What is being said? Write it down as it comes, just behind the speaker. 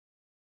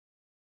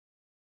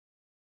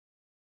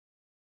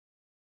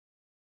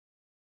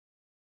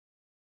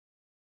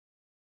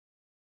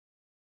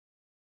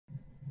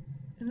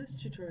In this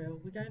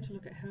tutorial, we're going to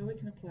look at how we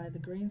can apply the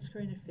green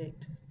screen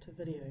effect to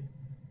video.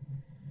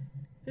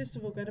 First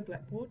of all, go to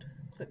Blackboard,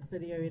 click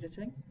Video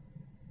Editing,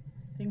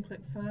 then click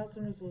Files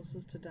and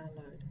Resources to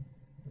download.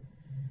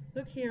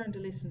 Look here under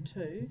Lesson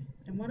 2,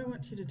 and what I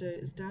want you to do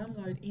is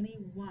download any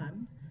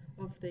one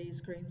of these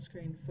green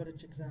screen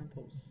footage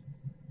examples.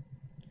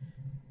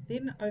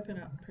 Then open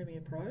up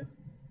Premiere Pro,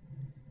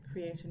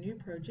 create a new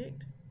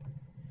project,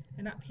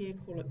 and up here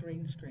call it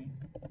green screen.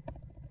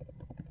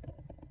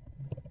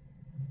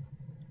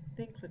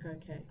 Then click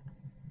OK.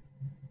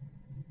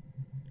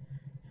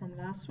 From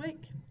last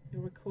week,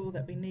 you'll recall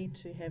that we need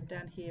to have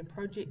down here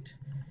Project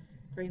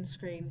Green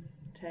Screen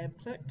tab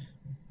clicked,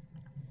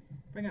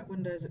 bring up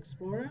Windows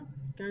Explorer,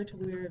 go to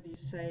wherever you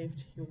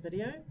saved your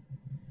video,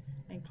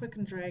 and click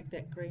and drag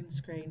that green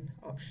screen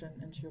option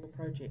into your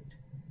project.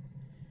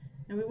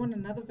 Now we want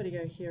another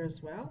video here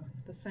as well.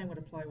 The same would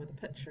apply with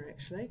a picture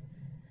actually,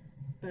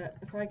 but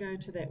if I go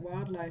to that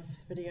wildlife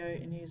video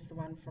and use the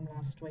one from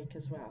last week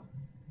as well,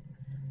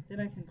 then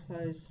I can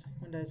close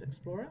Windows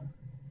Explorer.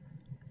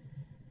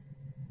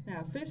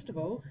 Now first of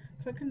all,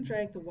 click and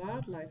drag the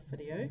wildlife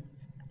video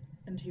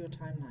into your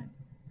timeline.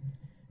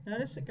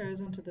 Notice it goes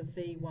onto the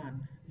V1,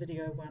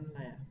 Video 1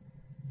 layer.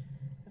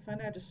 If I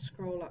now just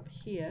scroll up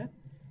here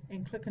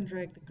and click and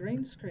drag the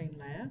green screen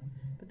layer,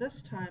 but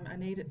this time I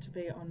need it to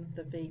be on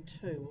the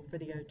V2 or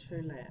Video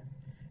 2 layer.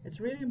 It's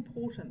really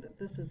important that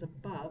this is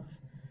above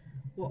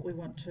what we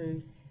want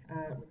to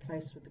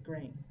replace with the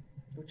green,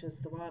 which is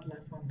the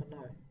wildlife one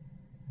below.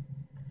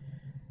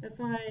 If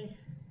I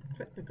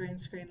click the green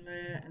screen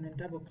layer and then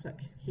double click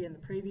here in the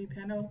preview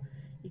panel,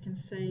 you can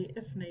see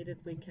if needed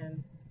we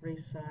can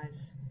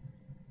resize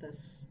this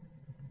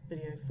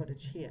video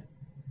footage here.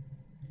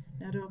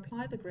 Now to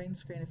apply the green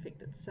screen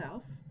effect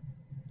itself,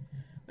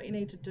 what you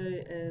need to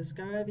do is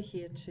go over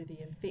here to the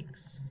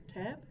Effects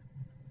tab,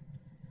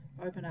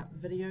 open up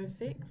Video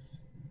Effects,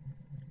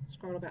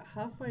 scroll about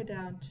halfway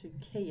down to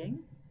Keying,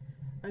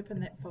 open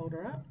that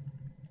folder up,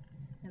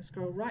 and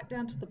scroll right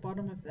down to the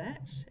bottom of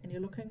that, and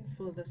you're looking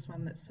for this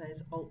one that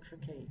says Ultra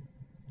Key.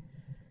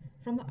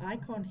 From the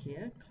icon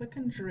here, click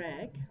and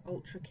drag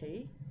Ultra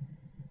Key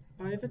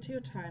over to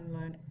your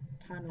timeline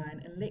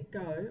and let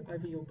go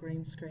over your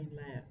green screen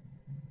layer.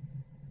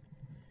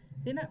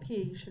 Then up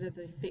here you should have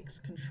the Effects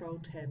Control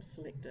tab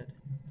selected.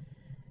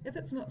 If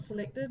it's not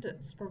selected,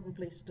 it's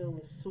probably still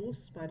the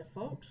source by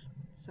default,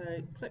 so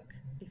click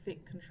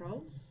Effect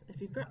Controls. If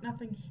you've got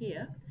nothing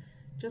here,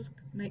 just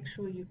make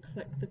sure you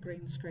click the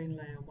green screen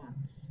layer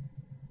once.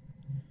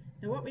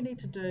 Now what we need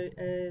to do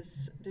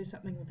is do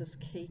something with this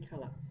key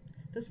color.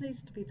 This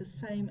needs to be the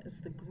same as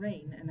the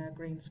green in our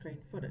green screen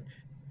footage.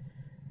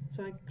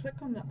 So I click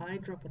on the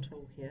eyedropper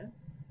tool here,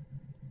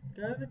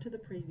 go over to the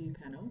preview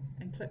panel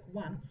and click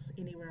once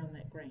anywhere on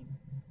that green.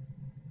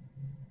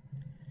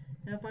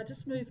 Now if I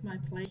just move my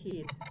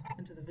playhead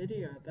into the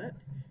video a bit,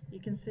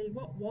 you can see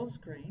what was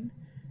green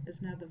is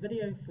now the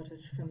video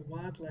footage from the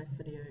wildlife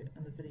video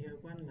on the Video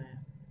 1 layer.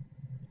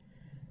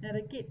 Now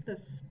to get this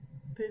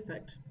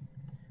perfect,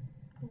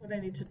 what I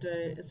need to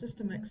do is just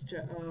a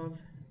mixture of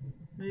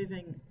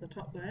moving the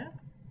top layer,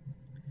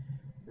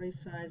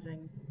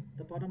 resizing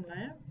the bottom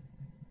layer,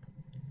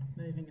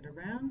 moving it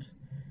around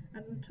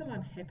until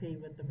I'm happy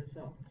with the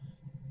results.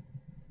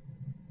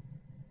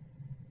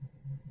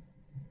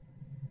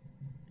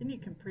 Then you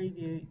can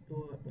preview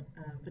your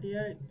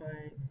video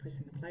by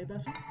pressing the play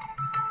button,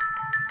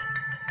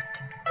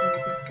 and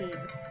you can see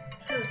the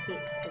true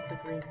effects of the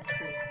green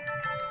screen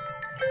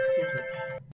footage.